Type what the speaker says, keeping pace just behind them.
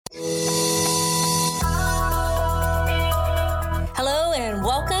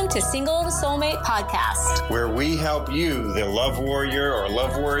to Single to Soulmate Podcast, where we help you, the love warrior or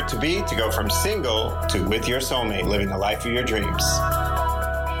love warrior to be, to go from single to with your soulmate, living the life of your dreams.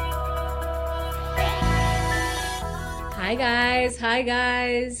 Hi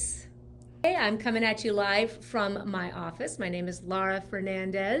guys. Hey, I'm coming at you live from my office. My name is Laura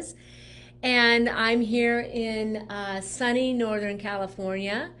Fernandez, and I'm here in sunny Northern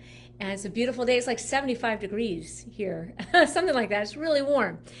California. And it's a beautiful day. It's like 75 degrees here, something like that. It's really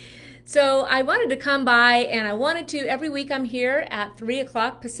warm. So I wanted to come by, and I wanted to, every week I'm here at 3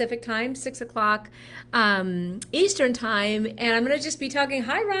 o'clock Pacific time, 6 o'clock Eastern time, and I'm going to just be talking,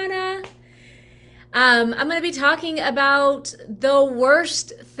 hi Rana. I'm going to be talking about the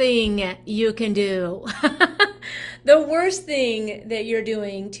worst thing you can do. The worst thing that you're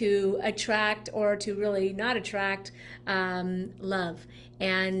doing to attract or to really not attract love,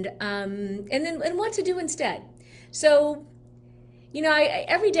 and what to do instead. So, you know,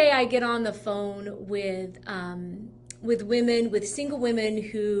 every day I get on the phone with women, with single women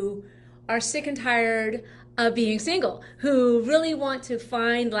who are sick and tired of being single, who really want to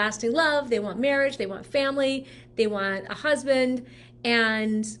find lasting love. They want marriage, they want family, they want a husband,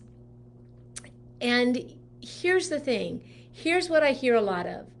 and here's the thing. Here's what I hear a lot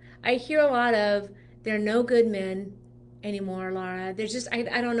of. I hear a lot of, there are no good men anymore, Laura. There's just, I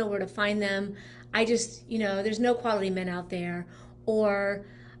don't know where to find them. I just, you know, there's no quality men out there. Or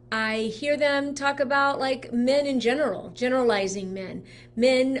I hear them talk about like men in general, generalizing men.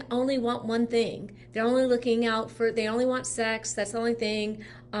 Men only want one thing. They're only looking out for, they only want sex. That's the only thing.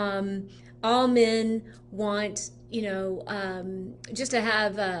 All men want, you know, just to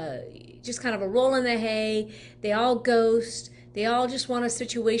have just kind of a roll in the hay. They all ghost. They all just want a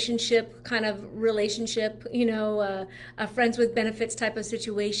situationship kind of relationship, you know, a friends with benefits type of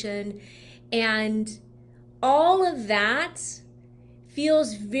situation. And all of that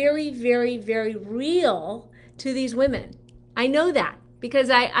feels very, very, very real to these women. I know that because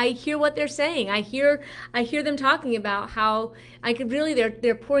I hear what they're saying. I hear them talking about how I could really,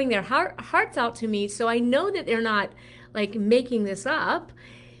 they're pouring their hearts out to me. So I know that they're not like making this up.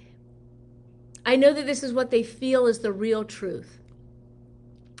 I know that this is what they feel is the real truth.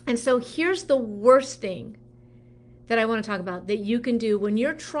 And so here's the worst thing that I want to talk about that you can do when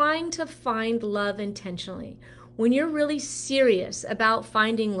you're trying to find love intentionally, when you're really serious about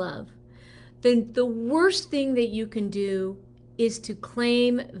finding love. Then the worst thing that you can do is to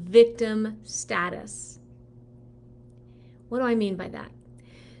claim victim status. What do I mean by that?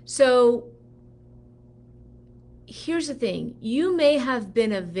 So here's the thing. You may have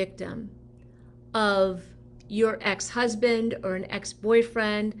been a victim of your ex-husband or an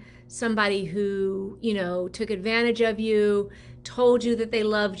ex-boyfriend, somebody who, you know, took advantage of you, told you that they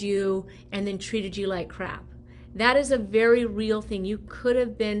loved you, and then treated you like crap. That is a very real thing. You could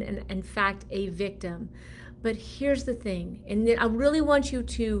have been, in fact, a victim. But here's the thing, and I really want you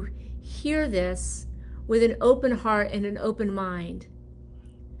to hear this with an open heart and an open mind.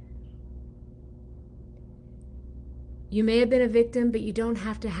 You may have been a victim, but you don't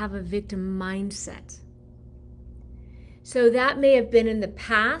have to have a victim mindset. So that may have been in the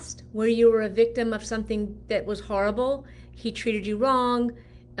past where you were a victim of something that was horrible. He treated you wrong,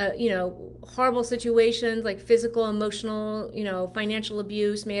 you know, horrible situations like physical, emotional, you know, financial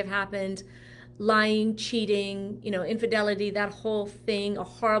abuse may have happened, lying, cheating, you know, infidelity, that whole thing, a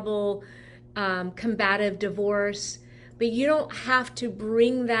horrible, combative divorce. But you don't have to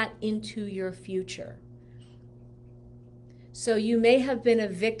bring that into your future. So you may have been a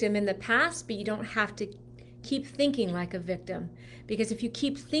victim in the past, but you don't have to keep thinking like a victim. Because if you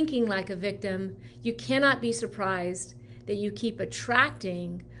keep thinking like a victim, you cannot be surprised that you keep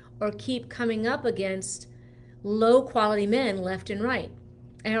attracting or keep coming up against low quality men left and right.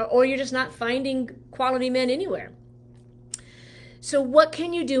 Or you're just not finding quality men anywhere. So what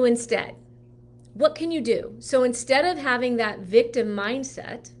can you do instead? What can you do? So instead of having that victim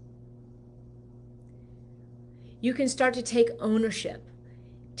mindset, you can start to take ownership,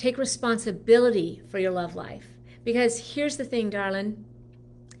 take responsibility for your love life. Because here's the thing, darling,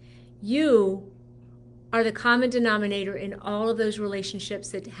 you are the common denominator in all of those relationships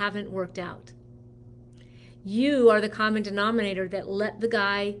that haven't worked out. You are the common denominator that let the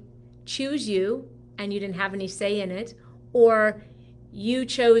guy choose you and you didn't have any say in it, or you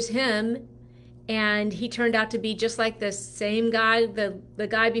chose him and he turned out to be just like the same guy, the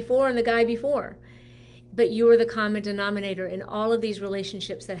guy before and the guy before. But you are the common denominator in all of these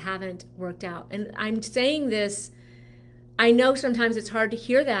relationships that haven't worked out. And I'm saying this, I know sometimes it's hard to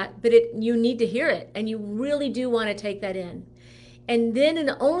hear that, but you need to hear it. And you really do want to take that in. And then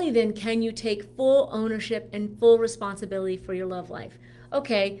and only then can you take full ownership and full responsibility for your love life.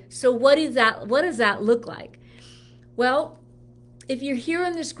 Okay, so what does that look like? Well, if you're here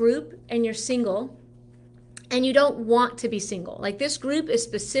in this group and you're single and you don't want to be single, like this group is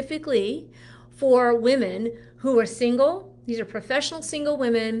specifically for women who are single. These are professional single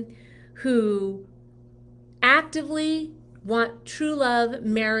women who actively want true love,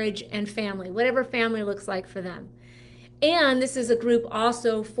 marriage, and family, whatever family looks like for them. And this is a group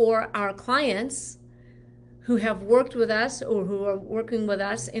also for our clients who have worked with us or who are working with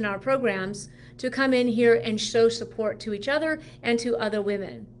us in our programs to come in here and show support to each other and to other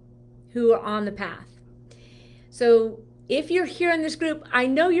women who are on the path. So if you're here in this group, I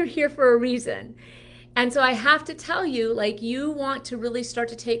know you're here for a reason. And so I have to tell you, like, you want to really start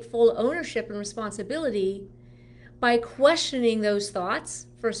to take full ownership and responsibility by questioning those thoughts,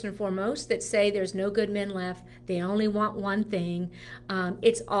 first and foremost, that say there's no good men left, they only want one thing,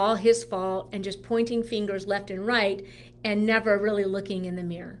 it's all his fault, and just pointing fingers left and right and never really looking in the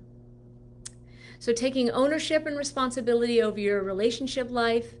mirror. So taking ownership and responsibility over your relationship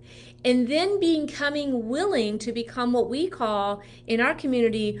life, and then becoming willing to become what we call, in our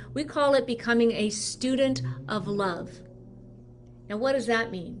community, we call it becoming a student of love. Now, what does that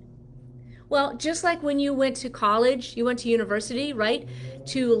mean? Well, just like when you went to college, you went to university, right,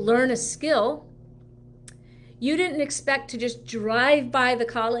 to learn a skill, you didn't expect to just drive by the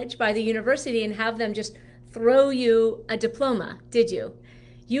college, by the university, and have them just throw you a diploma, did you?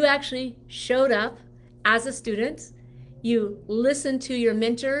 You actually showed up as a student, you listened to your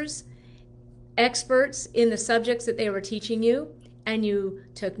mentors, experts in the subjects that they were teaching you, and you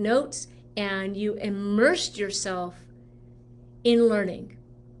took notes and you immersed yourself in learning.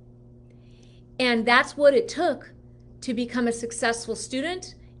 And that's what it took to become a successful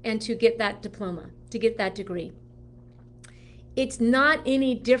student and to get that diploma, to get that degree. It's not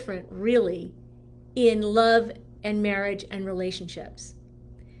any different, really, in love and marriage and relationships.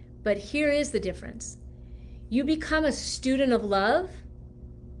 But here is the difference. You become a student of love,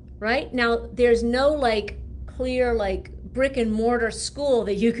 right? Now, there's no like clear like brick and mortar school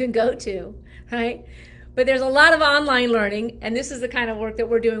that you can go to, right? But there's a lot of online learning, and this is the kind of work that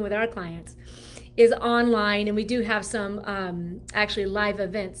we're doing with our clients, is online, and we do have some actually live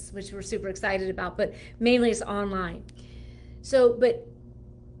events, which we're super excited about, but mainly it's online. So, but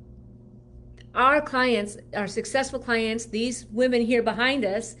our clients, our successful clients, these women here behind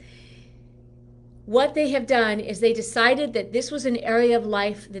us, what they have done is they decided that this was an area of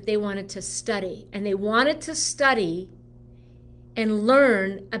life that they wanted to study, and they wanted to study and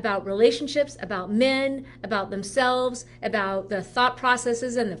learn about relationships, about men, about themselves, about the thought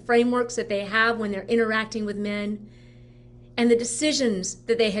processes and the frameworks that they have when they're interacting with men, and the decisions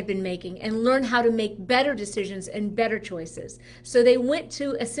that they had been making, and learn how to make better decisions and better choices. So they went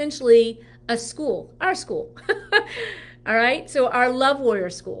to essentially a school, our school, all right? So our Love Warrior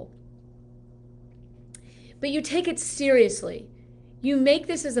School. But you take it seriously. You make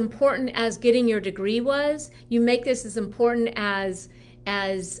this as important as getting your degree was. You make this as important as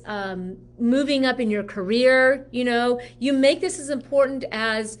moving up in your career. You make this as important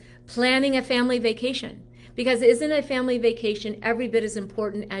as planning a family vacation, because isn't a family vacation every bit as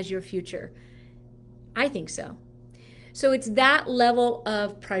important as your future? I think so. So it's that level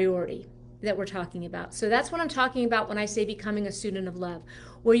of priority that we're talking about. So that's what I'm talking about when I say becoming a student of love,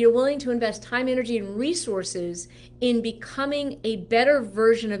 where you're willing to invest time, energy, and resources in becoming a better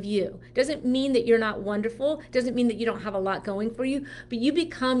version of you. Doesn't mean that you're not wonderful, doesn't mean that you don't have a lot going for you, but you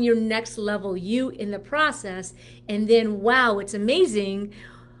become your next level you in the process. And then, wow, it's amazing.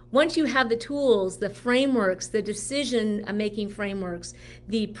 Once you have the tools, the frameworks, the decision-making frameworks,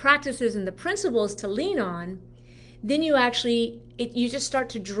 the practices and the principles to lean on, then you just start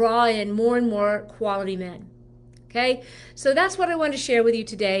to draw in more and more quality men. Okay, so that's what I wanted to share with you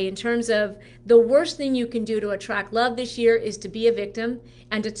today in terms of the worst thing you can do to attract love this year is to be a victim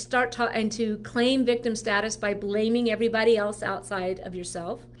and to claim victim status by blaming everybody else outside of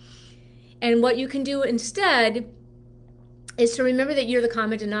yourself. And what you can do instead is to remember that you're the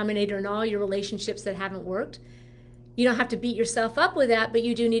common denominator in all your relationships that haven't worked. You don't have to beat yourself up with that, but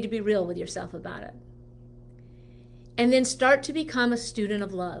you do need to be real with yourself about it. And then start to become a student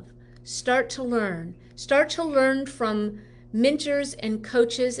of love. Start to learn. Start to learn from mentors and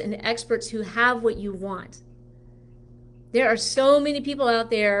coaches and experts who have what you want. There are so many people out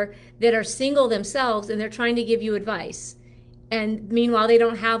there that are single themselves and they're trying to give you advice. And meanwhile, they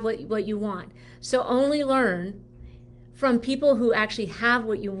don't have what you want. So only learn from people who actually have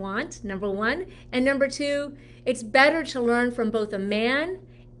what you want, number one. And number two, it's better to learn from both a man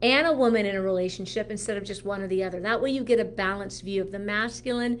and a woman in a relationship instead of just one or the other. That way you get a balanced view of the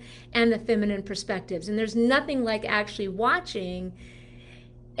masculine and the feminine perspectives. And there's nothing like actually watching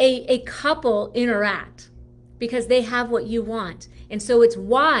a couple interact because they have what you want. And so it's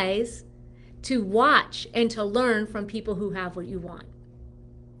wise to watch and to learn from people who have what you want.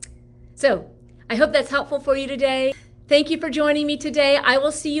 So I hope that's helpful for you today. Thank you for joining me today. I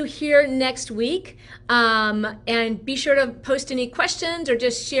will see you here next week. And be sure to post any questions or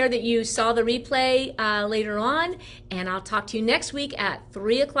just share that you saw the replay later on. And I'll talk to you next week at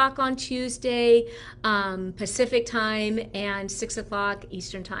 3 o'clock on Tuesday, Pacific time, and 6 o'clock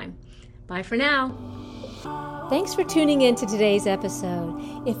Eastern time. Bye for now. Thanks for tuning in to today's episode.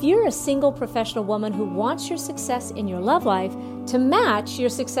 If you're a single professional woman who wants your success in your love life to match your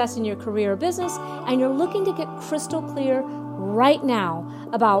success in your career or business, and you're looking to get crystal clear right now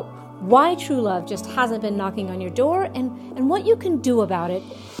about why true love just hasn't been knocking on your door and what you can do about it,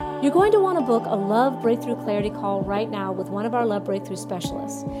 you're going to want to book a Love Breakthrough Clarity call right now with one of our Love Breakthrough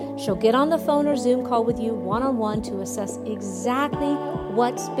specialists. She'll get on the phone or Zoom call with you one-on-one to assess exactly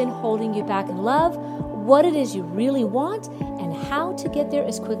what's been holding you back in love, what it is you really want, and how to get there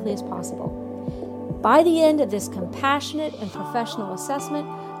as quickly as possible. By the end of this compassionate and professional assessment,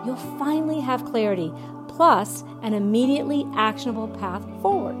 you'll finally have clarity, plus an immediately actionable path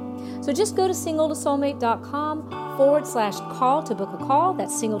forward. So just go to singletosoulmate.com/call to book a call.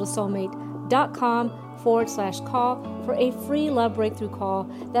 That's singletosoulmate.com/call for a free Love Breakthrough call.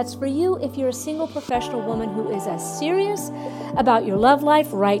 That's for you if you're a single professional woman who is as serious about your love life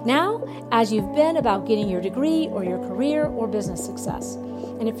right now as you've been about getting your degree or your career or business success.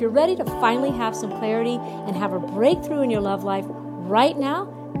 And if you're ready to finally have some clarity and have a breakthrough in your love life right now,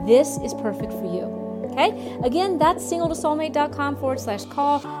 this is perfect for you. Okay? Again, that's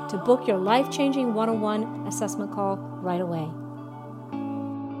singletosoulmate.com/call to book your life-changing one-on-one assessment call right away.